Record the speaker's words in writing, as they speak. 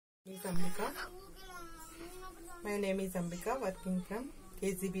My name is Ambika, working from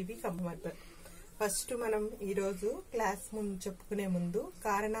KGBV KHAMMAM. First మనం ఈ రోజు క్లాస్ ముందు చెప్పుకునే ముందు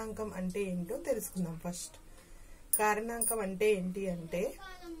కారణాంకం అంటే ఏంటో తెలుసుకుందాం. ఫస్ట్ కారణాంకం అంటే ఏంటి అంటే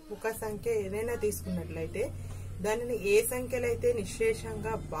ఒక సంఖ్య ఏదైనా తీసుకున్నట్లయితే దానిని ఏ సంఖ్యలు అయితే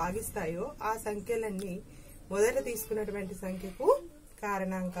నిశ్శేషంగా భాగిస్తాయో ఆ సంఖ్యలన్నీ మొదట తీసుకున్నటువంటి సంఖ్యకు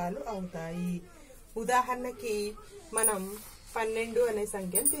కారణాంకాలు అవుతాయి. ఉదాహరణకి మనం 12 అనే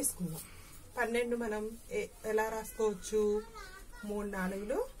సంఖ్యను తీసుకుందాం. 12 మనం ఎలా రాసుకోవచ్చు? 3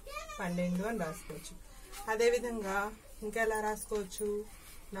 4 12 అని రాసుకోవచ్చు. అదే విధంగా ఇంకా ఎలా రాసుకోవచ్చు?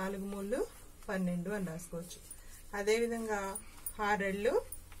 4 3 12 అని రాసుకోవచ్చు. అదే విధంగా 6 2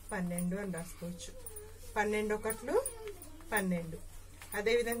 12 అని రాసుకోవచ్చు. 12 1 12.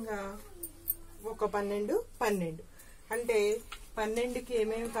 అదే విధంగా ఒక 12 12. అంటే 12కి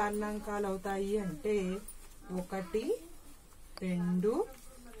ఏమేమి కారణాంకాలు అవుతాయి అంటే 1 2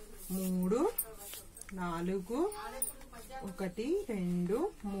 3 4 1 2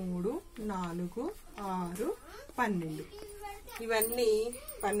 3 4 6 12. ఇవన్నీ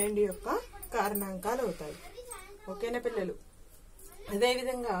 12 యొక్క కారణాంకాలు అవుతాయి. ఓకేనా పిల్లలు?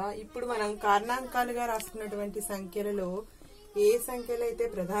 అదేవిధంగా ఇప్పుడు మనం కారణాంకాలుగా రాసుకున్నటువంటి సంఖ్యలలో ఏ సంఖ్యలు అయితే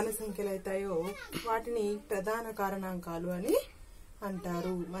ప్రధాన సంఖ్యలు అవుతాయో వాటిని ప్రధాన కారణాంకాలు అని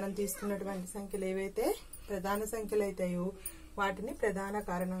అంటారు. మనం తీసుకున్నటువంటి సంఖ్యలు ఏవైతే ప్రధాన సంఖ్యలు అవుతాయో వాటిని ప్రధాన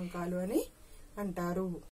కారణాంకాలు అని అంటారు.